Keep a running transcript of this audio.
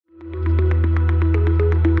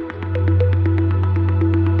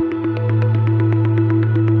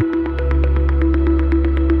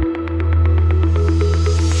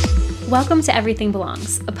Welcome to Everything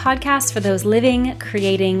Belongs, a podcast for those living,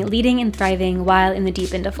 creating, leading, and thriving while in the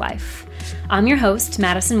deep end of life. I'm your host,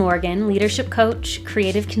 Madison Morgan, leadership coach,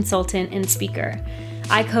 creative consultant, and speaker.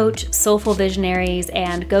 I coach soulful visionaries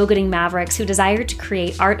and go-getting mavericks who desire to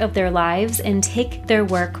create art of their lives and take their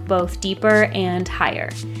work both deeper and higher.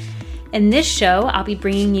 In this show, I'll be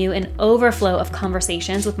bringing you an overflow of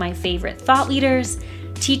conversations with my favorite thought leaders,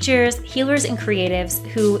 teachers, healers, and creatives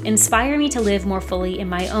who inspire me to live more fully in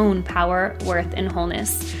my own power, worth, and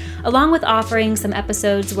wholeness, along with offering some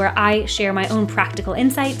episodes where I share my own practical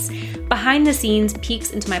insights, behind the scenes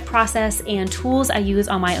peeks into my process, and tools I use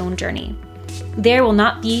on my own journey. There will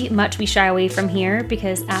not be much we shy away from here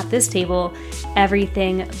because at this table,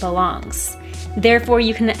 everything belongs. Therefore,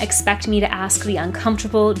 you can expect me to ask the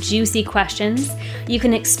uncomfortable, juicy questions. You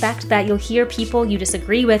can expect that you'll hear people you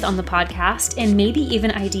disagree with on the podcast and maybe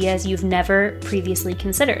even ideas you've never previously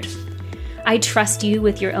considered. I trust you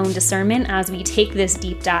with your own discernment as we take this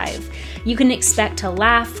deep dive. You can expect to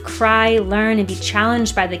laugh, cry, learn, and be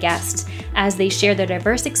challenged by the guests as they share their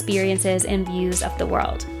diverse experiences and views of the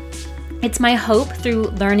world. It's my hope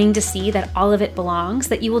through learning to see that all of it belongs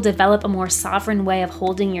that you will develop a more sovereign way of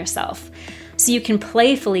holding yourself, so you can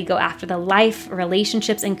playfully go after the life,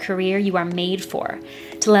 relationships, and career you are made for,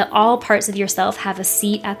 to let all parts of yourself have a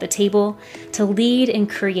seat at the table, to lead and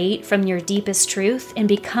create from your deepest truth and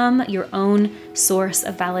become your own source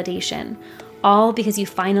of validation, all because you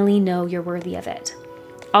finally know you're worthy of it.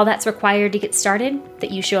 All that's required to get started,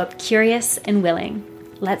 that you show up curious and willing.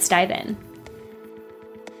 Let's dive in.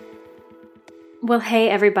 Well, hey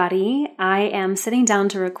everybody, I am sitting down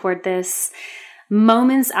to record this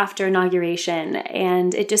moments after inauguration,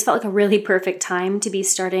 and it just felt like a really perfect time to be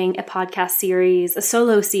starting a podcast series, a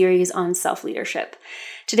solo series on self-leadership.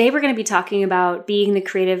 Today we're going to be talking about being the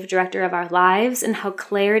creative director of our lives and how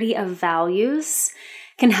clarity of values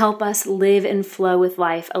can help us live and flow with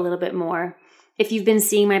life a little bit more. If you've been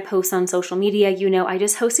seeing my posts on social media, you know I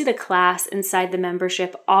just hosted a class inside the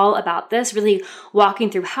membership all about this, really walking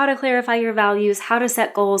through how to clarify your values, how to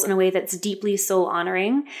set goals in a way that's deeply soul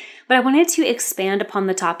honoring. But I wanted to expand upon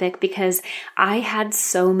the topic because I had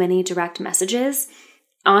so many direct messages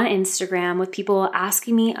on Instagram with people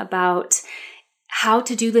asking me about how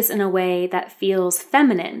to do this in a way that feels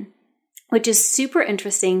feminine, which is super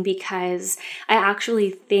interesting because I actually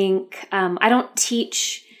think I don't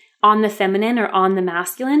teach on the feminine or on the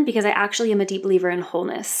masculine because I actually am a deep believer in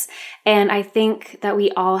wholeness. And I think that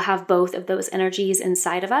we all have both of those energies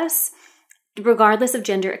inside of us, regardless of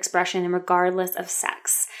gender expression and regardless of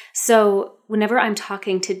sex. So whenever I'm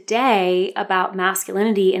talking today about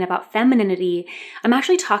masculinity and about femininity, I'm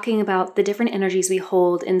actually talking about the different energies we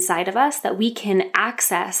hold inside of us that we can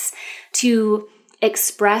access to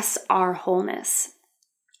express our wholeness.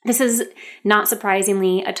 This is not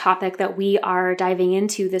surprisingly a topic that we are diving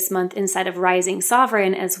into this month inside of Rising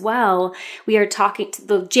Sovereign as well. We are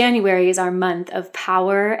January is our month of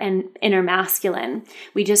power and inner masculine.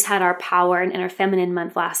 We just had our power and inner feminine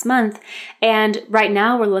month last month. And right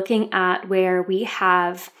now we're looking at where we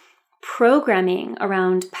have programming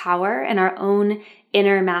around power and our own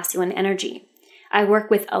inner masculine energy. I work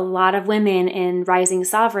with a lot of women in Rising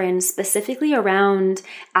Sovereign specifically around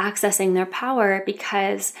accessing their power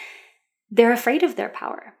because they're afraid of their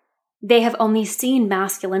power. They have only seen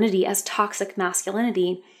masculinity as toxic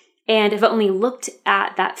masculinity and have only looked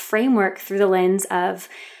at that framework through the lens of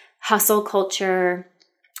hustle culture,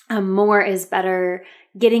 more is better,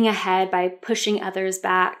 getting ahead by pushing others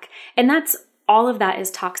back. And all of that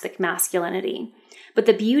is toxic masculinity. But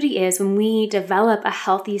the beauty is when we develop a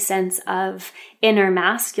healthy sense of inner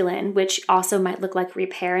masculine, which also might look like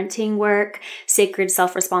reparenting work, sacred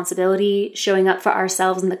self-responsibility, showing up for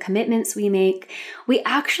ourselves and the commitments we make, we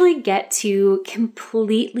actually get to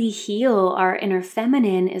completely heal our inner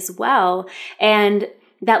feminine as well. And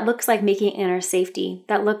that looks like making inner safety.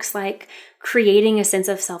 That looks like creating a sense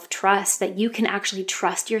of self-trust that you can actually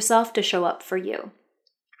trust yourself to show up for you.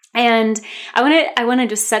 And I want to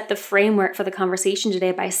just set the framework for the conversation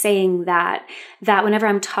today by saying that whenever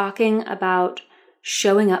I'm talking about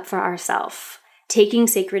showing up for ourselves, taking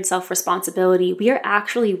sacred self-responsibility, we are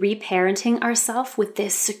actually reparenting ourselves with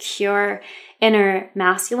this secure inner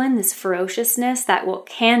masculine, this ferociousness that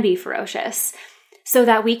can be ferocious, so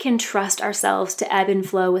that we can trust ourselves to ebb and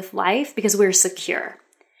flow with life because we're secure.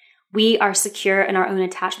 We are secure in our own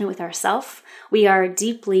attachment with ourselves. We are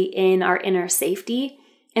deeply in our inner safety.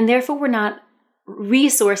 And therefore, we're not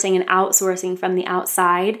resourcing and outsourcing from the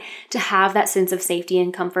outside to have that sense of safety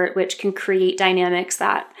and comfort, which can create dynamics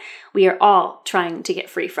that we are all trying to get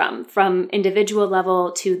free from individual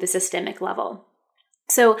level to the systemic level.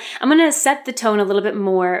 So I'm going to set the tone a little bit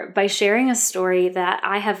more by sharing a story that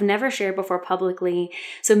I have never shared before publicly.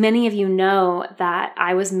 So many of you know that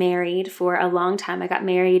I was married for a long time. I got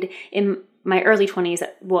married in my early 20s,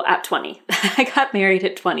 at 20. I got married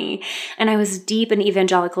at 20, and I was deep in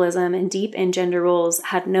evangelicalism and deep in gender roles,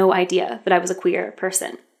 had no idea that I was a queer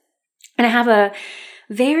person. And I have a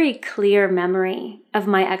very clear memory of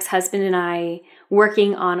my ex-husband and I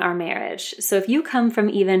working on our marriage. So if you come from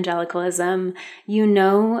evangelicalism,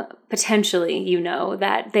 potentially you know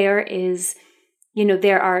that there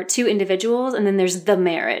are two individuals and then there's the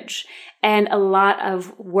marriage. And a lot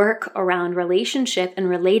of work around relationship and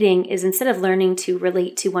relating is, instead of learning to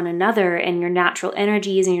relate to one another and your natural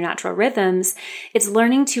energies and your natural rhythms, it's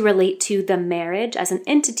learning to relate to the marriage as an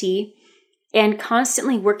entity and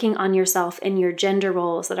constantly working on yourself and your gender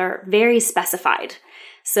roles that are very specified.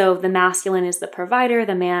 So the masculine is the provider,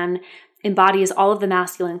 the man embodies all of the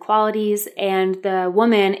masculine qualities, and the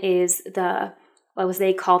woman is what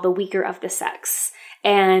they call the weaker of the sex.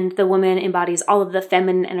 And the woman embodies all of the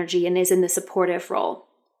feminine energy and is in the supportive role.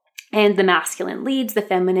 And the masculine leads, the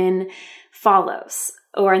feminine follows.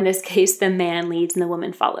 Or in this case, the man leads and the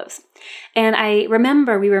woman follows. And I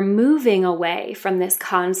remember we were moving away from this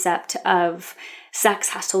concept of sex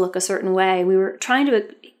has to look a certain way. We were trying to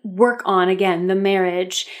work on, again, the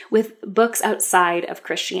marriage with books outside of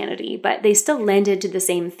Christianity, but they still landed to the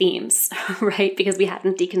same themes, right? Because we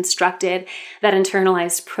hadn't deconstructed that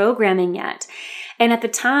internalized programming yet. And at the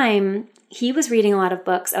time, he was reading a lot of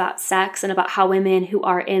books about sex and about how women who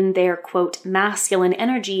are in their, quote, masculine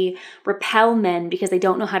energy repel men because they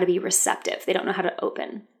don't know how to be receptive. They don't know how to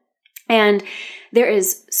open. And there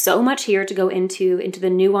is so much here to go into the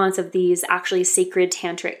nuance of these actually sacred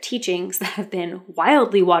tantric teachings that have been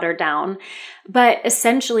wildly watered down. But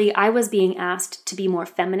essentially, I was being asked to be more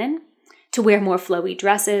feminine, to wear more flowy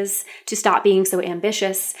dresses, to stop being so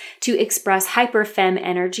ambitious, to express hyper femme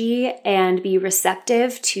energy and be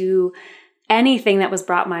receptive to anything that was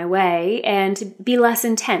brought my way, and to be less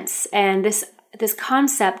intense. And this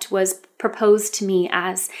concept was proposed to me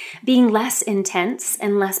as being less intense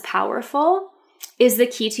and less powerful is the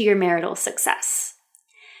key to your marital success.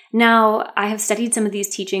 Now, I have studied some of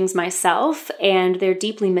these teachings myself, and they're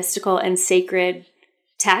deeply mystical and sacred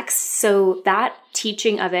texts, so that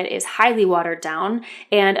teaching of it is highly watered down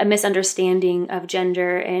and a misunderstanding of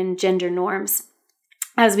gender and gender norms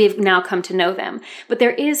as we've now come to know them. But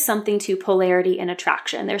there is something to polarity and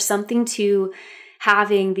attraction. There's something to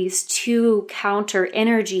having these two counter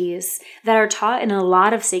energies that are taught in a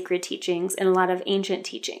lot of sacred teachings and a lot of ancient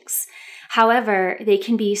teachings. However, they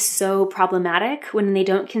can be so problematic when they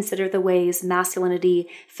don't consider the ways masculinity,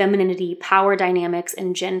 femininity, power dynamics,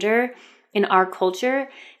 and gender in our culture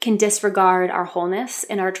can disregard our wholeness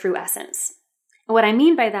and our true essence. And what I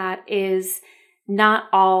mean by that is not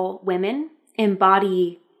all women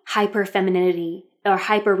embody hyper-femininity or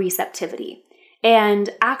hyper-receptivity. And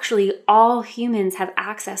actually, all humans have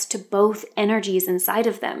access to both energies inside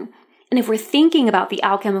of them. And if we're thinking about the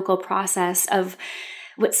alchemical process of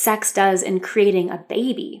what sex does in creating a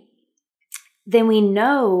baby, then we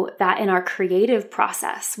know that in our creative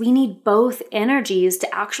process, we need both energies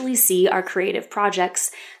to actually see our creative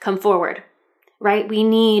projects come forward, right? We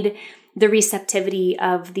need the receptivity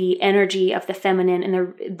of the energy of the feminine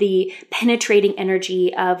and the penetrating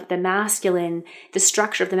energy of the masculine, the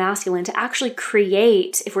structure of the masculine to actually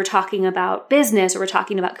create, if we're talking about business or we're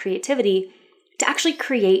talking about creativity, to actually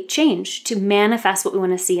create change, to manifest what we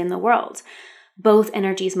want to see in the world. Both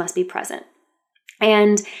energies must be present.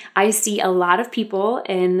 And I see a lot of people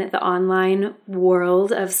in the online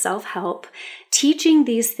world of self-help teaching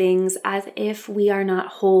these things as if we are not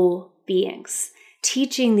whole beings.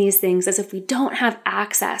 Teaching these things as if we don't have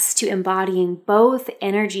access to embodying both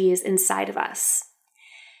energies inside of us.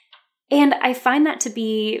 And I find that to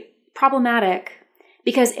be problematic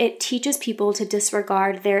because it teaches people to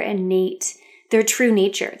disregard their true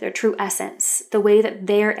nature, their true essence, the way that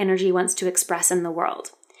their energy wants to express in the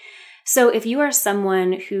world. So if you are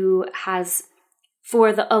someone who has,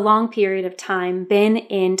 for a long period of time, been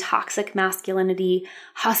in toxic masculinity,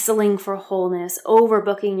 hustling for wholeness,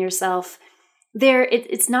 overbooking yourself,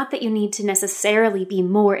 it's not that you need to necessarily be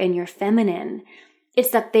more in your feminine.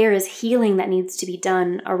 It's that there is healing that needs to be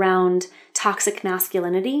done around toxic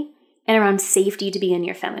masculinity and around safety to be in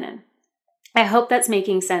your feminine. I hope that's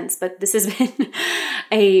making sense, but this has been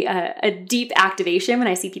a deep activation when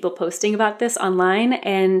I see people posting about this online.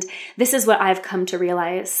 And this is what I've come to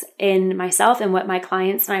realize in myself and what my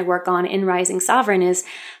clients and I work on in Rising Sovereign is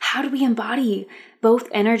how do we embody both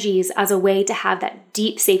energies as a way to have that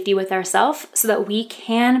deep safety with ourselves so that we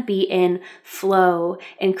can be in flow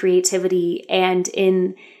and creativity and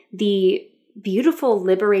in the beautiful,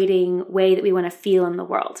 liberating way that we want to feel in the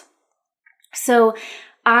world. So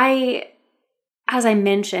as I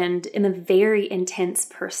mentioned, am a very intense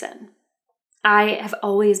person. I have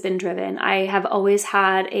always been driven. I have always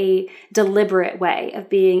had a deliberate way of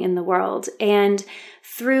being in the world. And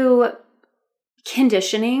through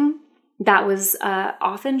conditioning, that was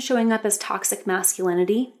often showing up as toxic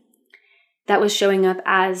masculinity. That was showing up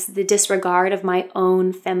as the disregard of my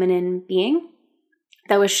own feminine being.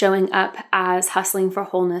 That was showing up as hustling for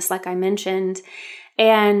wholeness, like I mentioned.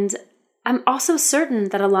 And I'm also certain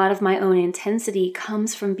that a lot of my own intensity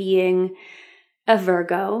comes from being a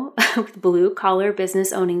Virgo with blue-collar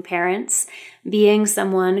business-owning parents, being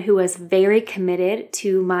someone who was very committed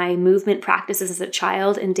to my movement practices as a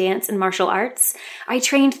child in dance and martial arts. I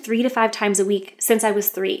trained 3 to 5 times a week since I was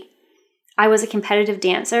 3. I was a competitive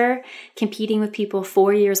dancer, competing with people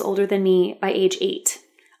 4 years older than me by age 8.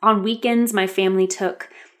 On weekends, my family took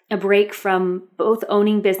a break from both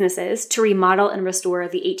owning businesses to remodel and restore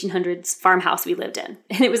the 1800s farmhouse we lived in.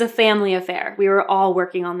 And it was a family affair. We were all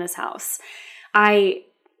working on this house. I,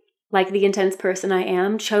 like the intense person I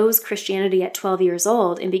am, chose Christianity at 12 years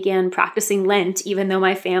old and began practicing Lent, even though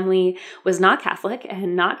my family was not Catholic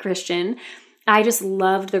and not Christian. I just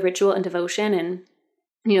loved the ritual and devotion. And,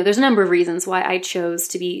 there's a number of reasons why I chose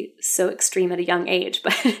to be so extreme at a young age,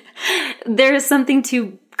 but there is something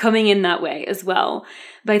to coming in that way as well.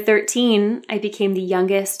 By 13, I became the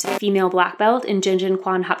youngest female black belt in Jin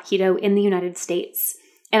Kwan Hapkido in the United States.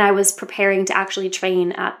 And I was preparing to actually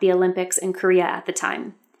train at the Olympics in Korea at the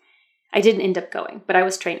time. I didn't end up going, but I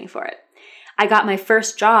was training for it. I got my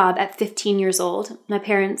first job at 15 years old. My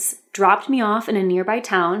parents dropped me off in a nearby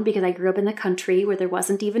town because I grew up in the country where there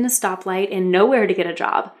wasn't even a stoplight and nowhere to get a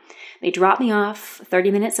job. They dropped me off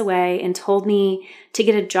 30 minutes away and told me to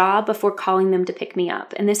get a job before calling them to pick me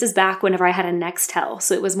up. And this is back whenever I had a Nextel,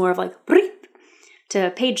 so it was more of like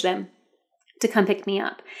to page them to come pick me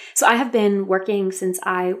up. So I have been working since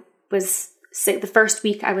I was the first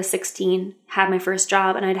week I was 16, had my first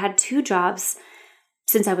job, and I'd had 2 jobs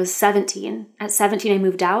since I was 17. At 17, I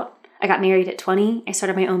moved out. I got married at 20. I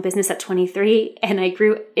started my own business at 23, and I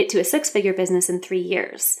grew it to a 6-figure business in 3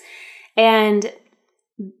 years. And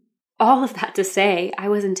all of that to say, I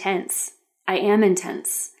was intense. I am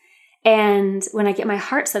intense. And when I get my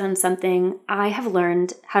heart set on something, I have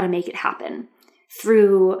learned how to make it happen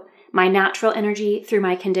through my natural energy, through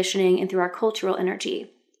my conditioning, and through our cultural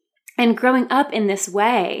energy. And growing up in this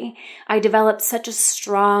way, I developed such a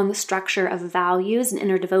strong structure of values and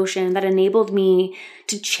inner devotion that enabled me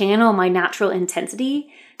to channel my natural intensity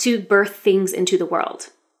to birth things into the world,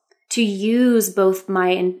 to use both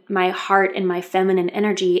my heart and my feminine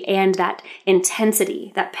energy and that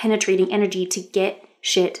intensity, that penetrating energy to get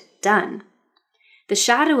shit done. The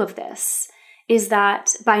shadow of this is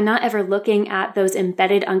that by not ever looking at those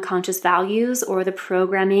embedded unconscious values or the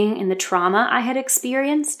programming and the trauma I had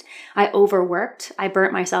experienced, I overworked, I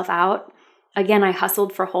burnt myself out. Again, I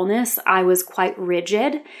hustled for wholeness. I was quite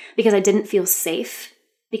rigid because I didn't feel safe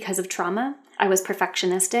because of trauma. I was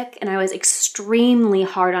perfectionistic and I was extremely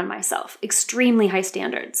hard on myself, extremely high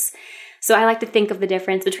standards. So I like to think of the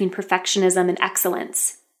difference between perfectionism and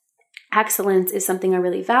excellence. Excellence is something I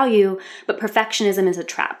really value, but perfectionism is a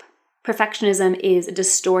trap. Perfectionism is a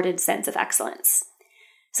distorted sense of excellence.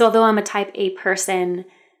 So although I'm a type A person,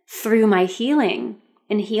 through my healing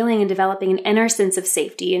and developing an inner sense of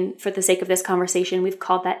safety, and for the sake of this conversation, we've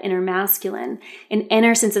called that inner masculine, an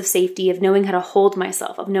inner sense of safety of knowing how to hold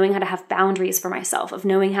myself, of knowing how to have boundaries for myself, of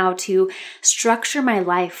knowing how to structure my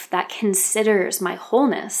life that considers my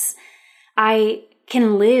wholeness, I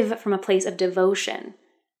can live from a place of devotion.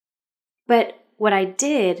 But what I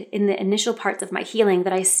did in the initial parts of my healing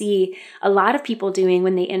that I see a lot of people doing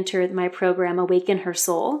when they enter my program, Awaken Her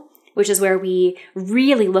Soul, which is where we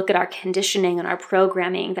really look at our conditioning and our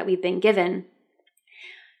programming that we've been given.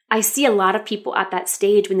 I see a lot of people at that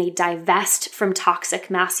stage when they divest from toxic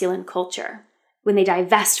masculine culture, when they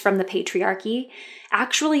divest from the patriarchy,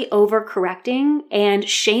 actually overcorrecting and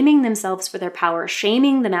shaming themselves for their power,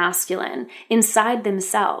 shaming the masculine inside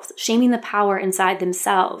themselves, shaming the power inside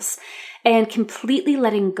themselves, and completely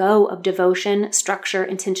letting go of devotion, structure,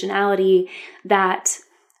 intentionality that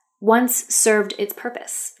once served its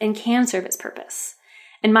purpose and can serve its purpose.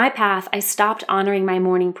 In my path, I stopped honoring my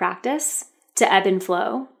morning practice to ebb and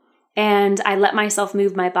flow, and I let myself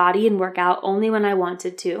move my body and work out only when I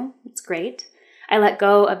wanted to. It's great. I let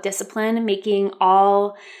go of discipline, mistaking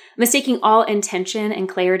all intention and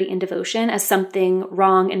clarity and devotion as something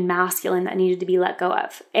wrong and masculine that needed to be let go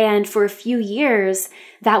of. And for a few years,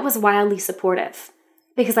 that was wildly supportive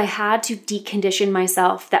because I had to decondition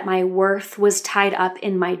myself that my worth was tied up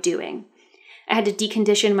in my doing. I had to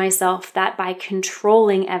decondition myself that by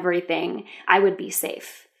controlling everything, I would be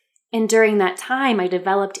safe. And during that time, I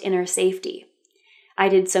developed inner safety. I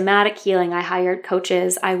did somatic healing. I hired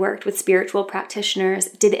coaches. I worked with spiritual practitioners,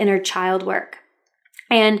 did inner child work.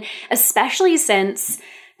 And especially since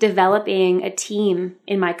developing a team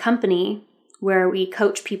in my company where we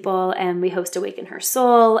coach people and we host Awaken Her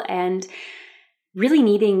Soul and really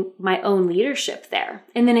needing my own leadership there.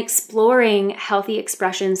 And then exploring healthy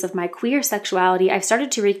expressions of my queer sexuality, I've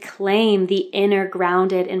started to reclaim the inner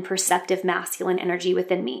grounded and perceptive masculine energy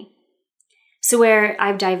within me. So where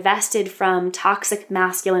I've divested from toxic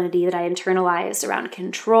masculinity that I internalized around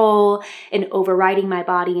control and overriding my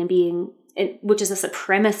body and being, which is a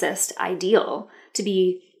supremacist ideal, to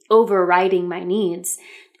be overriding my needs,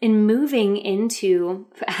 and moving into,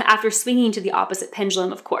 after swinging to the opposite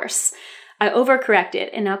pendulum, of course, I overcorrected,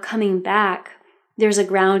 and now coming back, there's a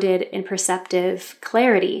grounded and perceptive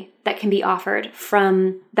clarity that can be offered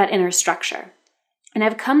from that inner structure. And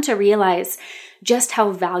I've come to realize just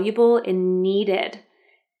how valuable and needed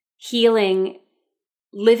healing,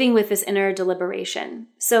 living with this inner deliberation.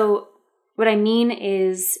 So what I mean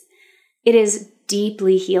is, it is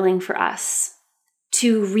deeply healing for us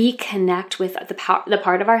to reconnect with the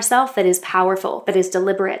part of ourself that is powerful, that is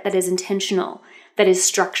deliberate, that is intentional, that is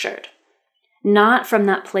structured. Not from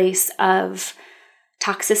that place of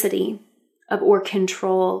toxicity or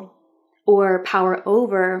control or power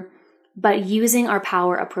over, but using our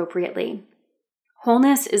power appropriately.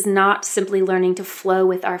 Wholeness is not simply learning to flow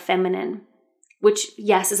with our feminine, which,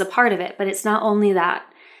 yes, is a part of it, but it's not only that.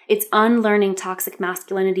 It's unlearning toxic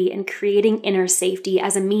masculinity and creating inner safety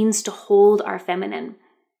as a means to hold our feminine,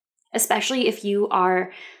 especially if you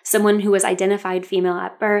are someone who was identified female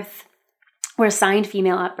at birth or assigned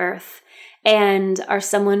female at birth, and are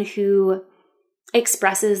someone who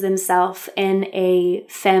expresses themselves in a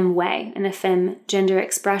femme way, in a femme gender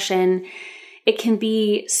expression. It can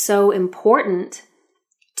be so important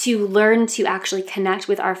to learn to actually connect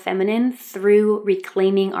with our feminine through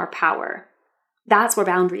reclaiming our power. That's where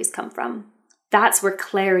boundaries come from. That's where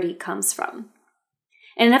clarity comes from.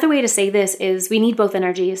 And another way to say this is we need both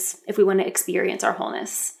energies if we want to experience our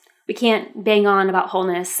wholeness. We can't bang on about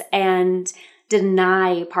wholeness and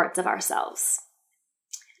deny parts of ourselves.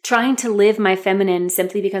 Trying to live my feminine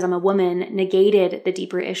simply because I'm a woman negated the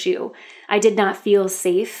deeper issue. I did not feel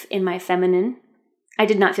safe in my feminine. I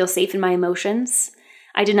did not feel safe in my emotions.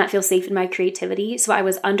 I did not feel safe in my creativity. So I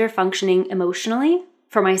was under-functioning emotionally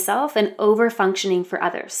for myself and over-functioning for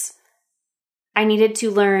others. I needed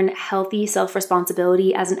to learn healthy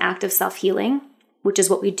self-responsibility as an act of self-healing, which is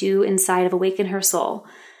what we do inside of Awaken Her Soul,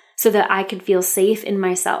 so that I could feel safe in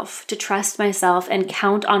myself, to trust myself and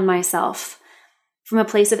count on myself from a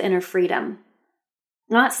place of inner freedom.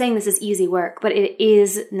 I'm not saying this is easy work, but it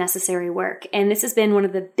is necessary work. And this has been one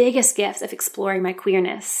of the biggest gifts of exploring my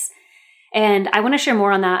queerness. And I want to share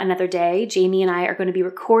more on that another day. Jamie and I are going to be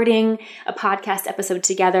recording a podcast episode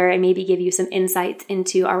together and maybe give you some insights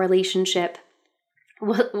into our relationship.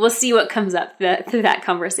 We'll see what comes up through that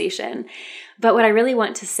conversation. But what I really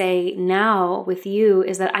want to say now with you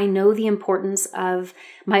is that I know the importance of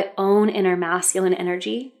my own inner masculine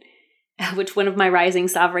energy, which one of my rising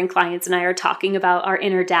sovereign clients and I are talking about our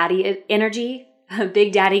inner daddy energy,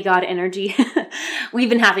 big daddy God energy. We've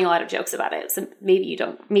been having a lot of jokes about it. So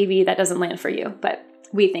maybe that doesn't land for you, but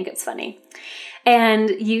we think it's funny. And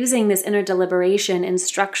using this inner deliberation and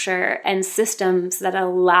structure and systems that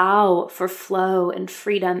allow for flow and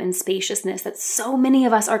freedom and spaciousness that so many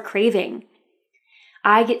of us are craving.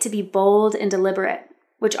 I get to be bold and deliberate,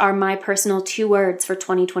 which are my personal 2 words for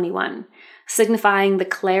 2021, signifying the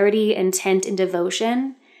clarity, intent, and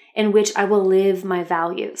devotion in which I will live my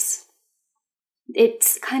values.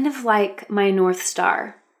 It's kind of like my North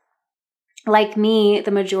Star. Like me, the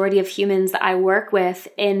majority of humans that I work with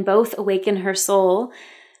in both Awaken Her Soul,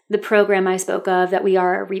 the program I spoke of, that we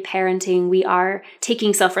are reparenting, we are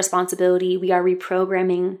taking self-responsibility, we are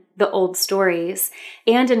reprogramming the old stories,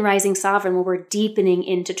 and in Rising Sovereign, where we're deepening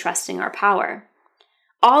into trusting our power.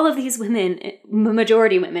 All of these women,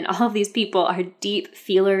 majority women, all of these people are deep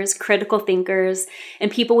feelers, critical thinkers,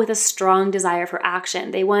 and people with a strong desire for action.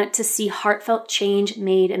 They want to see heartfelt change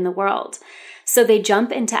made in the world. So they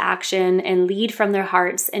jump into action and lead from their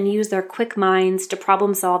hearts and use their quick minds to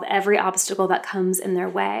problem solve every obstacle that comes in their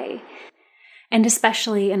way. And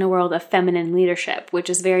especially in a world of feminine leadership, which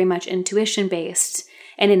is very much intuition-based,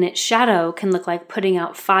 and in its shadow can look like putting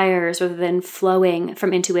out fires rather than flowing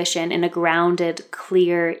from intuition in a grounded,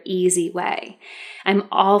 clear, easy way. I'm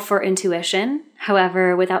all for intuition.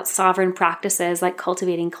 However, without sovereign practices like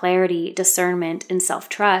cultivating clarity, discernment, and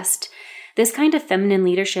self-trust, this kind of feminine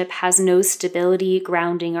leadership has no stability,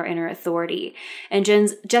 grounding, or inner authority, and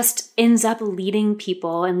just ends up leading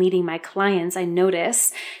people and leading my clients, I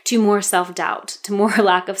notice, to more self-doubt, to more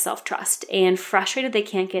lack of self-trust, and frustrated they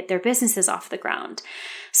can't get their businesses off the ground.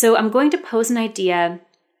 So I'm going to pose an idea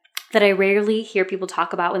that I rarely hear people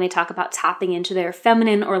talk about when they talk about tapping into their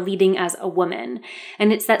feminine or leading as a woman.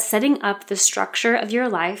 And it's that setting up the structure of your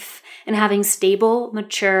life and having stable,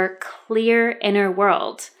 mature, clear inner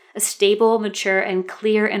world. A stable, mature, and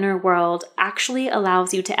clear inner world actually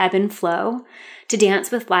allows you to ebb and flow, to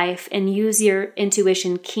dance with life and use your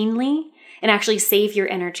intuition keenly and actually save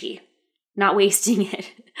your energy, not wasting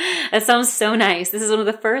it. That sounds so nice. This is one of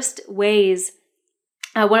the first ways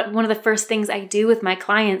one of the first things I do with my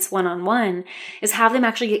clients one-on-one is have them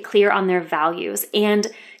actually get clear on their values and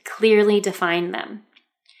clearly define them.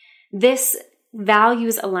 This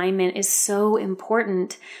values alignment is so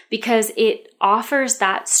important because it offers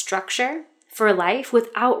that structure for life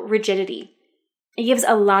without rigidity. It gives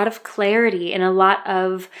a lot of clarity and a lot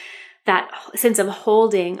of that sense of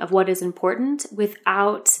holding of what is important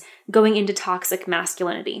without going into toxic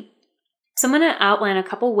masculinity. So I'm going to outline a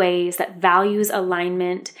couple ways that values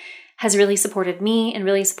alignment has really supported me and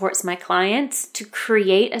really supports my clients to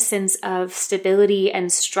create a sense of stability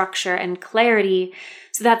and structure and clarity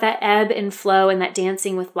so that that ebb and flow and that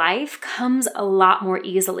dancing with life comes a lot more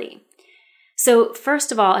easily. So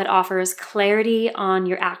first of all, it offers clarity on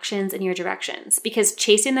your actions and your directions, because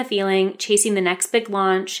chasing the feeling, chasing the next big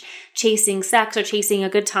launch, chasing sex, or chasing a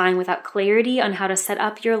good time without clarity on how to set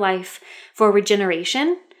up your life for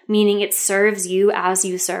regeneration, meaning it serves you as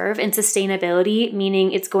you serve, and sustainability,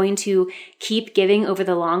 meaning it's going to keep giving over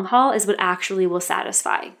the long haul, is what actually will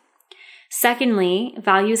satisfy. Secondly,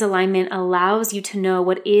 values alignment allows you to know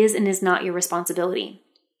what is and is not your responsibility.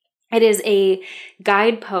 It is a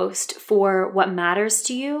guidepost for what matters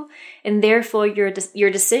to you, and therefore your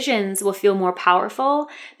decisions will feel more powerful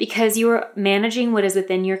because you are managing what is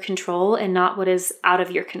within your control and not what is out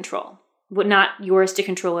of your control, not yours to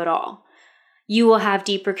control at all. You will have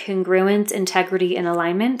deeper congruence, integrity, and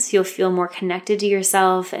alignment. You'll feel more connected to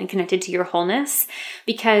yourself and connected to your wholeness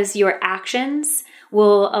because your actions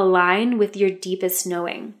will align with your deepest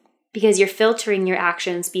knowing. Because you're filtering your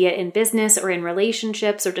actions, be it in business or in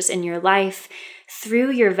relationships or just in your life,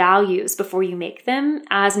 through your values before you make them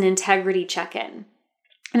as an integrity check-in.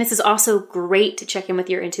 And this is also great to check in with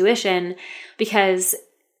your intuition because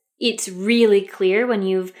it's really clear when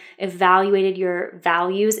you've evaluated your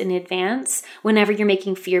values in advance, whenever you're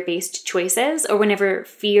making fear-based choices or whenever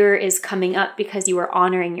fear is coming up because you are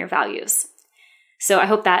honoring your values. So I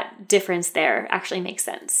hope that difference there actually makes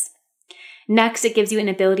sense. Next, it gives you an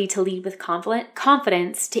ability to lead with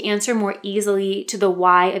confidence to answer more easily to the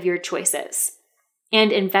why of your choices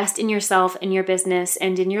and invest in yourself, in your business,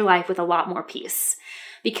 and in your life with a lot more peace.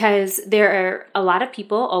 Because there are a lot of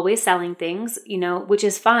people always selling things, which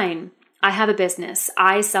is fine. I have a business.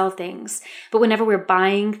 I sell things. But whenever we're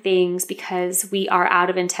buying things because we are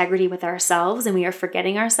out of integrity with ourselves and we are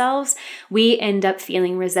forgetting ourselves, we end up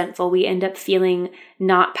feeling resentful. We end up feeling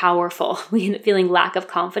not powerful. We end up feeling lack of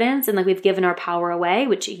confidence and like we've given our power away,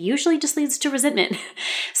 which usually just leads to resentment.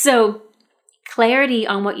 So clarity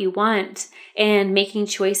on what you want and making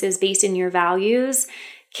choices based in your values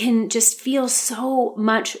can just feel so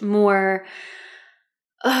much more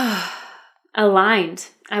aligned.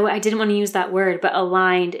 I didn't want to use that word, but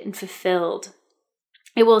aligned and fulfilled.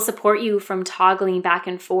 It will support you from toggling back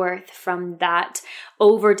and forth from that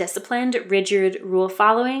over-disciplined, rigid rule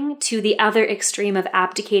following to the other extreme of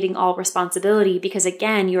abdicating all responsibility because,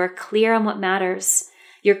 again, you are clear on what matters.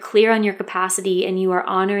 You're clear on your capacity and you are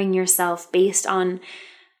honoring yourself based on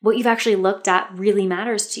what you've actually looked at really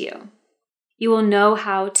matters to you. You will know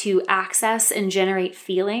how to access and generate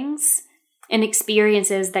feelings and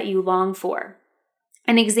experiences that you long for.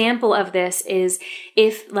 An example of this is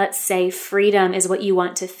if, let's say, freedom is what you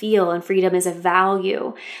want to feel and freedom is a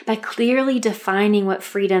value. By clearly defining what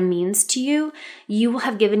freedom means to you, you will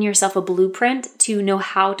have given yourself a blueprint to know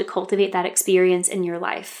how to cultivate that experience in your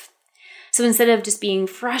life. So instead of just being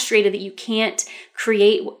frustrated that you can't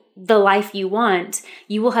create the life you want,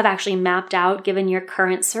 you will have actually mapped out, given your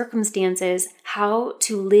current circumstances, how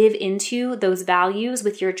to live into those values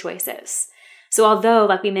with your choices. So although,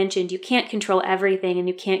 like we mentioned, you can't control everything and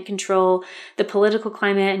you can't control the political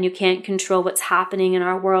climate and you can't control what's happening in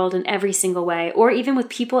our world in every single way, or even with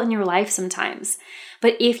people in your life sometimes.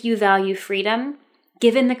 But if you value freedom,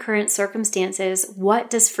 given the current circumstances, what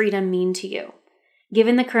does freedom mean to you?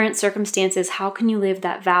 Given the current circumstances, how can you live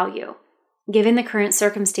that value? Given the current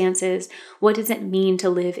circumstances, what does it mean to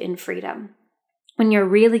live in freedom? When you're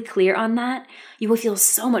really clear on that, you will feel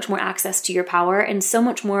so much more access to your power and so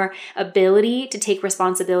much more ability to take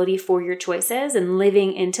responsibility for your choices and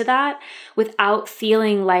living into that without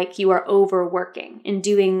feeling like you are overworking and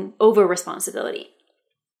doing over responsibility.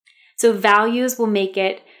 So values will make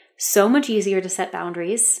it so much easier to set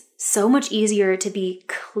boundaries, so much easier to be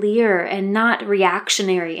clear and not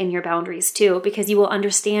reactionary in your boundaries too, because you will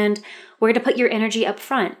understand where to put your energy up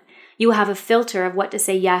front. You will have a filter of what to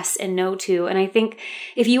say yes and no to. And I think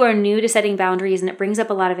if you are new to setting boundaries and it brings up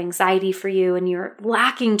a lot of anxiety for you and you're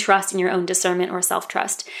lacking trust in your own discernment or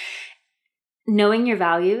self-trust, knowing your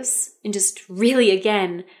values and just really,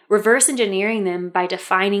 again, reverse engineering them by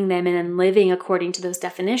defining them and then living according to those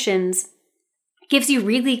definitions gives you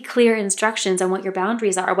really clear instructions on what your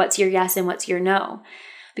boundaries are, what's your yes and what's your no.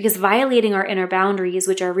 Because violating our inner boundaries,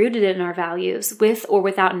 which are rooted in our values, with or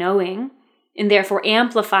without knowing, and therefore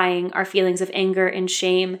amplifying our feelings of anger and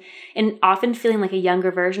shame, and often feeling like a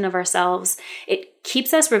younger version of ourselves, it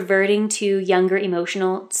keeps us reverting to younger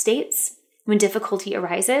emotional states when difficulty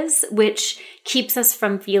arises, which keeps us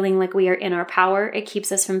from feeling like we are in our power. It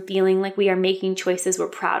keeps us from feeling like we are making choices we're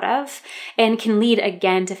proud of, and can lead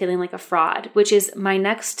again to feeling like a fraud, which is my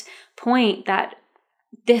next point, that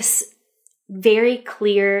this very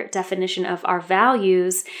clear definition of our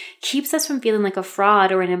values keeps us from feeling like a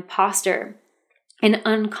fraud or an imposter and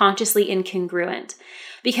unconsciously incongruent.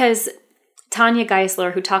 Because Tanya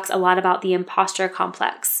Geisler, who talks a lot about the imposter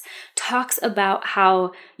complex, talks about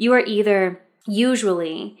how you are either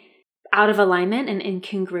usually out of alignment and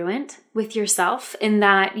incongruent with yourself in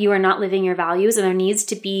that you are not living your values, and there needs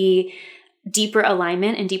to be deeper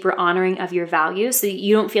alignment and deeper honoring of your values so that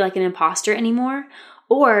you don't feel like an imposter anymore,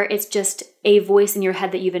 or it's just a voice in your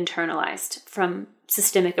head that you've internalized from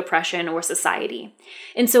systemic oppression or society.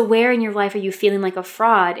 And so where in your life are you feeling like a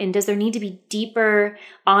fraud, and does there need to be deeper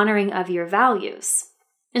honoring of your values?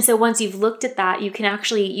 And so once you've looked at that, you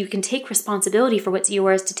can take responsibility for what's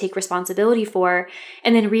yours to take responsibility for,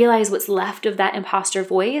 and then realize what's left of that imposter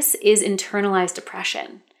voice is internalized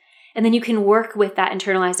oppression. And then you can work with that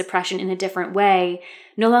internalized oppression in a different way,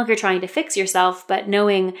 no longer trying to fix yourself, but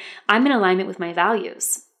knowing I'm in alignment with my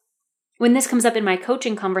values. When this comes up in my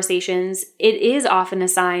coaching conversations, it is often a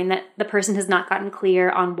sign that the person has not gotten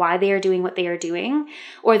clear on why they are doing what they are doing,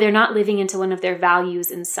 or they're not living into one of their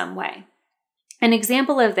values in some way. An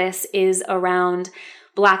example of this is around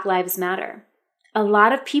Black Lives Matter. A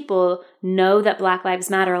lot of people know that Black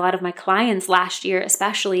Lives Matter. A lot of my clients last year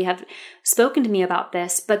especially have spoken to me about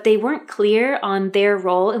this, but they weren't clear on their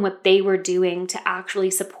role and what they were doing to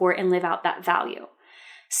actually support and live out that value.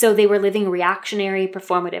 So they were living reactionary,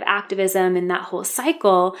 performative activism in that whole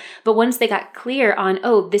cycle. But once they got clear on,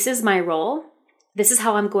 oh, this is my role, this is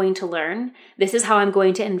how I'm going to learn, this is how I'm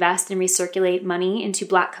going to invest and recirculate money into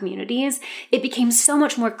Black communities, it became so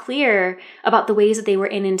much more clear about the ways that they were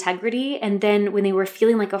in integrity. And then when they were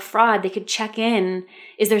feeling like a fraud, they could check in.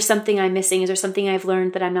 Is there something I'm missing? Is there something I've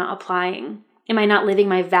learned that I'm not applying? Am I not living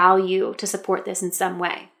my value to support this in some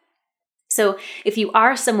way? So if you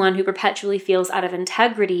are someone who perpetually feels out of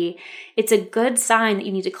integrity, it's a good sign that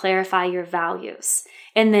you need to clarify your values.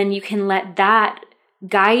 And then you can let that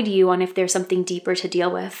guide you on if there's something deeper to deal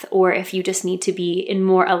with, or if you just need to be in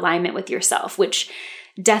more alignment with yourself, which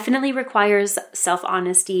definitely requires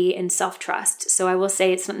self-honesty and self-trust. So I will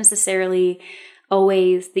say it's not necessarily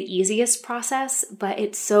always the easiest process, but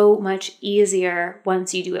it's so much easier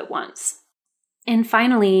once you do it once. And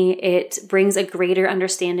finally, it brings a greater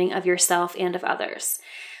understanding of yourself and of others,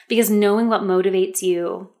 because knowing what motivates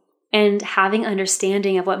you and having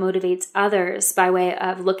understanding of what motivates others by way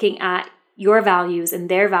of looking at your values and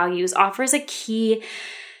their values offers a key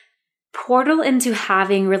portal into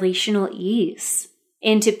having relational ease,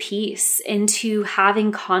 into peace, into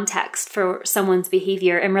having context for someone's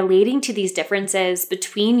behavior and relating to these differences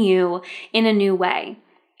between you in a new way.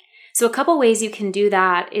 So a couple ways you can do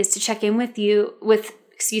that is to check in with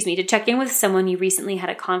someone you recently had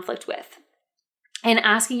a conflict with, and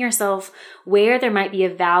asking yourself where there might be a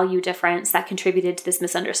value difference that contributed to this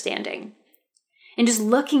misunderstanding. And just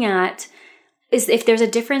looking at is if there's a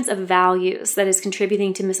difference of values that is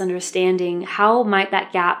contributing to misunderstanding, how might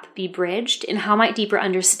that gap be bridged, and how might deeper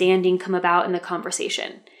understanding come about in the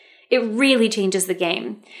conversation? It really changes the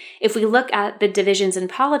game. If we look at the divisions in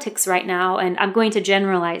politics right now, and I'm going to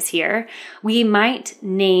generalize here, we might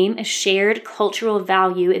name a shared cultural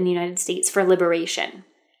value in the United States for liberation.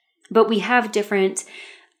 But we have different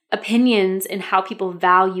opinions in how people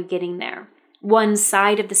value getting there. One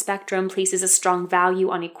side of the spectrum places a strong value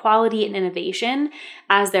on equality and innovation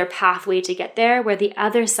as their pathway to get there, where the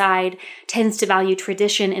other side tends to value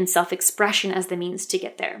tradition and self-expression as the means to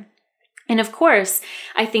get there. And of course,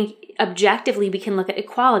 I think objectively we can look at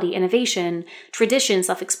equality, innovation, tradition,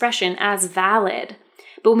 self-expression as valid.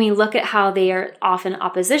 But when we look at how they are often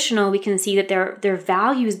oppositional, we can see that they're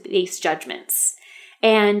values-based judgments.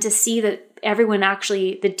 And to see that everyone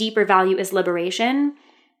actually, the deeper value is liberation,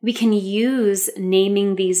 we can use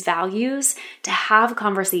naming these values to have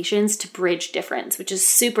conversations to bridge difference, which is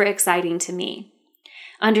super exciting to me.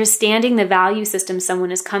 Understanding the value system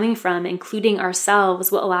someone is coming from, including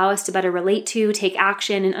ourselves, will allow us to better relate to, take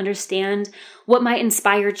action, and understand what might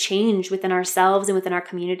inspire change within ourselves and within our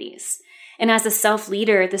communities. And as a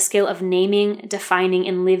self-leader, the skill of naming, defining,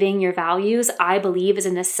 and living your values, I believe, is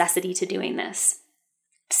a necessity to doing this.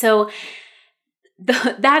 So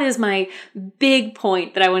that is my big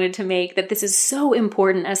point that I wanted to make, that this is so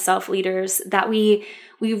important as self-leaders, that we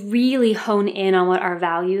really hone in on what our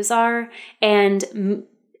values are and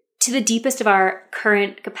to the deepest of our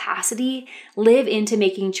current capacity, live into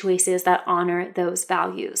making choices that honor those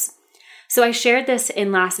values. So I shared this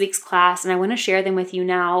in last week's class, and I want to share them with you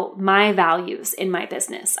now, my values in my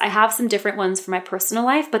business. I have some different ones for my personal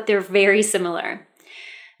life, but they're very similar.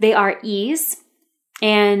 They are ease.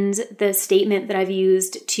 And the statement that I've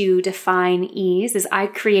used to define ease is I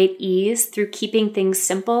create ease through keeping things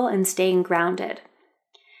simple and staying grounded.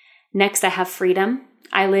 Next, I have freedom.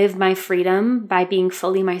 I live my freedom by being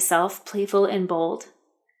fully myself, playful and bold.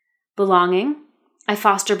 Belonging. I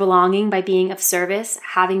foster belonging by being of service,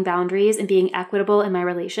 having boundaries, and being equitable in my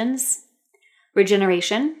relations.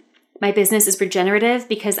 Regeneration. My business is regenerative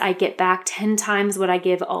because I get back 10 times what I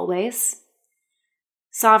give always.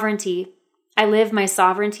 Sovereignty. I live my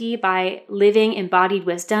sovereignty by living embodied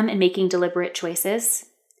wisdom and making deliberate choices.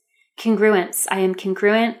 Congruence. I am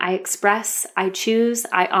congruent. I express. I choose.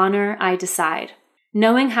 I honor. I decide.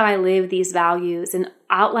 Knowing how I live these values and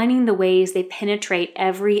outlining the ways they penetrate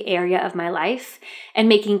every area of my life and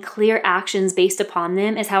making clear actions based upon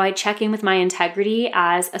them is how I check in with my integrity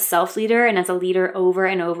as a self-leader and as a leader over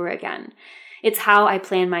and over again. It's how I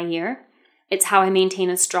plan my year. It's how I maintain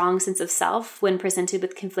a strong sense of self when presented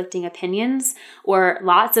with conflicting opinions or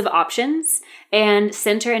lots of options, and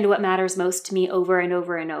center into what matters most to me over and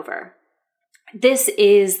over and over. This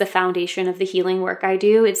is the foundation of the healing work I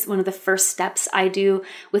do. It's one of the first steps I do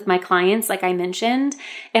with my clients, like I mentioned.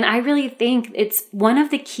 And I really think it's one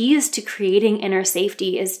of the keys to creating inner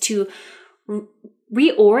safety is to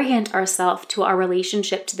reorient ourselves to our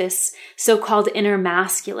relationship to this so-called inner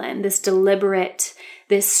masculine, this deliberate,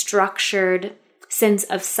 this structured sense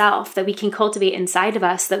of self that we can cultivate inside of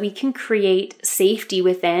us, that we can create safety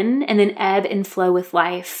within and then ebb and flow with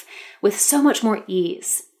life with so much more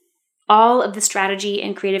ease. All of the strategy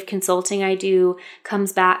and creative consulting I do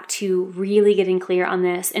comes back to really getting clear on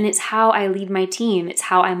this. And it's how I lead my team. It's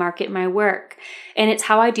how I market my work. And it's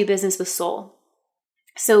how I do business with soul.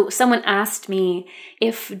 So someone asked me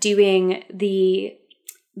if doing the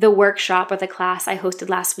workshop or the class I hosted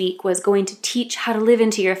last week was going to teach how to live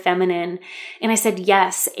into your feminine. And I said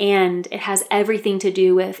yes, and it has everything to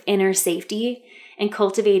do with inner safety and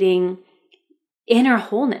cultivating inner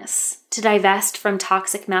wholeness, to divest from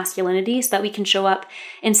toxic masculinity so that we can show up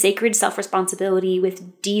in sacred self-responsibility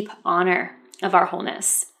with deep honor of our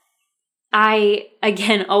wholeness. I,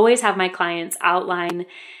 again, always have my clients outline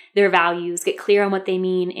their values, get clear on what they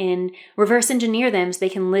mean, and reverse engineer them so they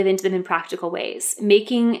can live into them in practical ways.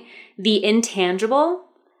 Making the intangible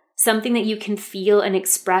something that you can feel and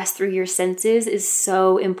express through your senses is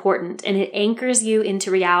so important, and it anchors you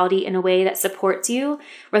into reality in a way that supports you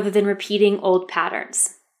rather than repeating old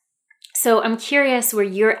patterns. So I'm curious where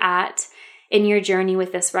you're at in your journey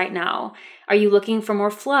with this right now. Are you looking for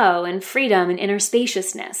more flow and freedom and inner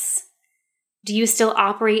spaciousness? Do you still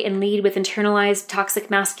operate and lead with internalized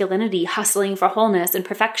toxic masculinity, hustling for wholeness and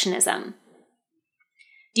perfectionism?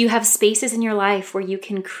 Do you have spaces in your life where you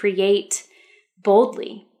can create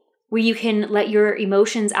boldly, where you can let your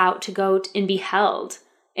emotions out to go and be held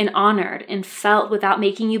and honored and felt without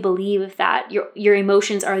making you believe that your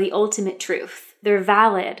emotions are the ultimate truth? They're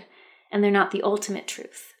valid and they're not the ultimate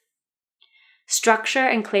truth. Structure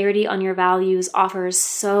and clarity on your values offers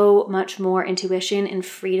so much more intuition and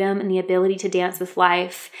freedom and the ability to dance with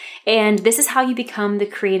life. And this is how you become the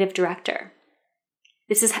creative director.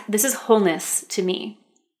 This is wholeness to me.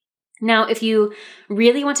 Now, if you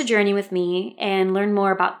really want to journey with me and learn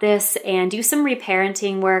more about this and do some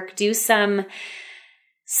reparenting work, do some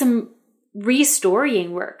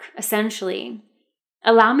restoring work, essentially,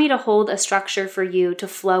 allow me to hold a structure for you to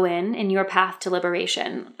flow in your path to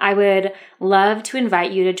liberation. I would love to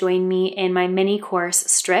invite you to join me in my mini course,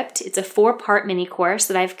 Stripped. It's a 4-part mini course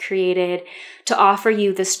that I've created to offer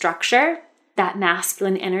you the structure, that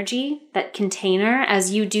masculine energy, that container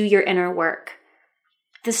as you do your inner work.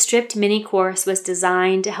 The Stripped mini course was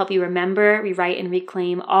designed to help you remember, rewrite, and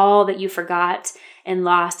reclaim all that you forgot and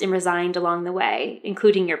lost and resigned along the way,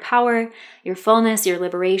 including your power, your fullness, your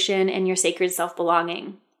liberation, and your sacred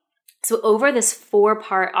self-belonging. So over this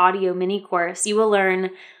 4-part audio mini course, you will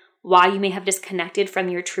learn why you may have disconnected from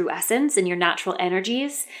your true essence and your natural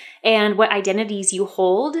energies, and what identities you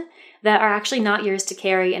hold that are actually not yours to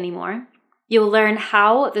carry anymore. You'll learn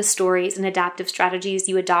how the stories and adaptive strategies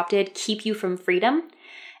you adopted keep you from freedom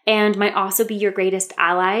and might also be your greatest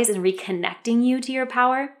allies in reconnecting you to your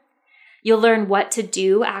power. You'll learn what to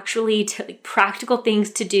do, practical things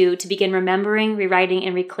to do to begin remembering, rewriting,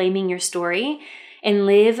 and reclaiming your story and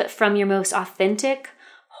live from your most authentic,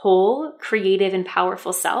 whole, creative, and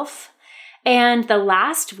powerful self. And the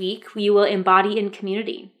last week, you will embody in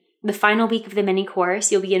community. The final week of the mini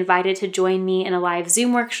course, you'll be invited to join me in a live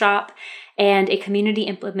Zoom workshop and a community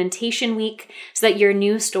implementation week so that your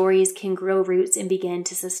new stories can grow roots and begin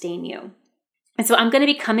to sustain you. And so I'm going to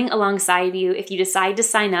be coming alongside you if you decide to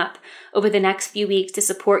sign up over the next few weeks to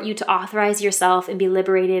support you to authorize yourself and be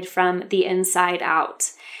liberated from the inside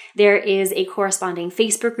out. There is a corresponding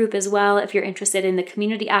Facebook group as well if you're interested in the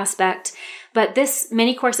community aspect. But this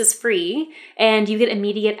mini course is free and you get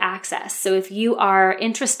immediate access. So if you are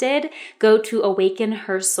interested, go to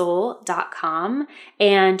awakenhersoul.com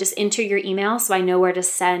and just enter your email so I know where to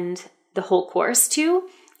send the whole course to.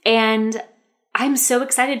 And I'm so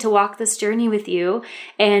excited to walk this journey with you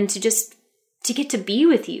and to get to be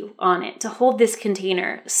with you on it, to hold this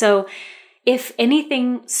container. So if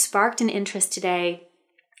anything sparked an interest today,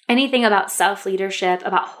 anything about self-leadership,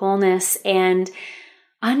 about wholeness, and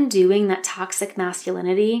undoing that toxic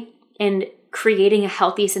masculinity and creating a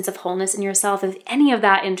healthy sense of wholeness in yourself, if any of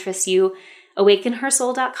that interests you,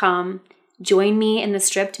 awakenhersoul.com. Join me in the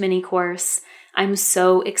Stripped mini course. I'm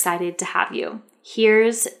so excited to have you.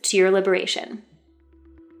 Here's to your liberation.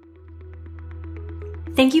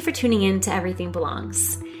 Thank you for tuning in to Everything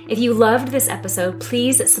Belongs. If you loved this episode,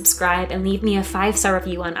 please subscribe and leave me a 5-star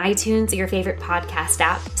review on iTunes or your favorite podcast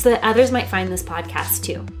app so that others might find this podcast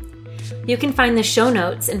too. You can find the show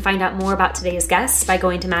notes and find out more about today's guests by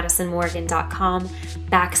going to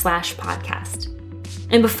madisonmorgan.com/podcast.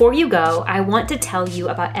 And before you go, I want to tell you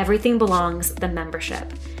about Everything Belongs, the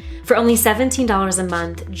membership. For only $17 a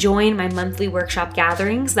month, join my monthly workshop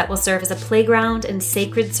gatherings that will serve as a playground and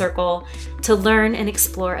sacred circle to learn and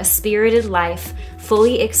explore a spirited life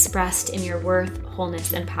fully expressed in your worth,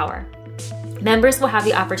 wholeness, and power. Members will have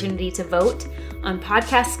the opportunity to vote on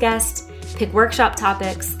podcast guests, pick workshop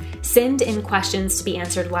topics, send in questions to be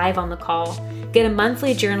answered live on the call, get a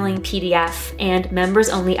monthly journaling PDF, and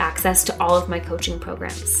members-only access to all of my coaching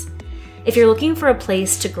programs. If you're looking for a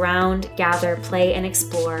place to ground, gather, play, and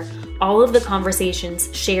explore all of the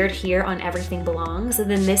conversations shared here on Everything Belongs,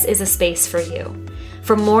 then this is a space for you.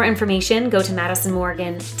 For more information, go to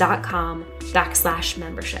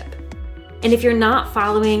madisonmorgan.com/membership. And if you're not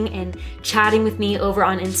following and chatting with me over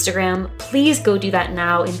on Instagram, please go do that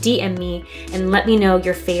now and DM me and let me know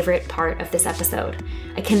your favorite part of this episode.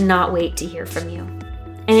 I cannot wait to hear from you.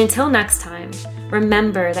 And until next time,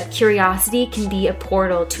 remember that curiosity can be a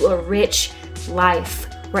portal to a rich life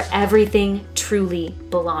where everything truly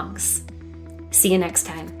belongs. See you next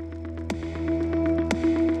time.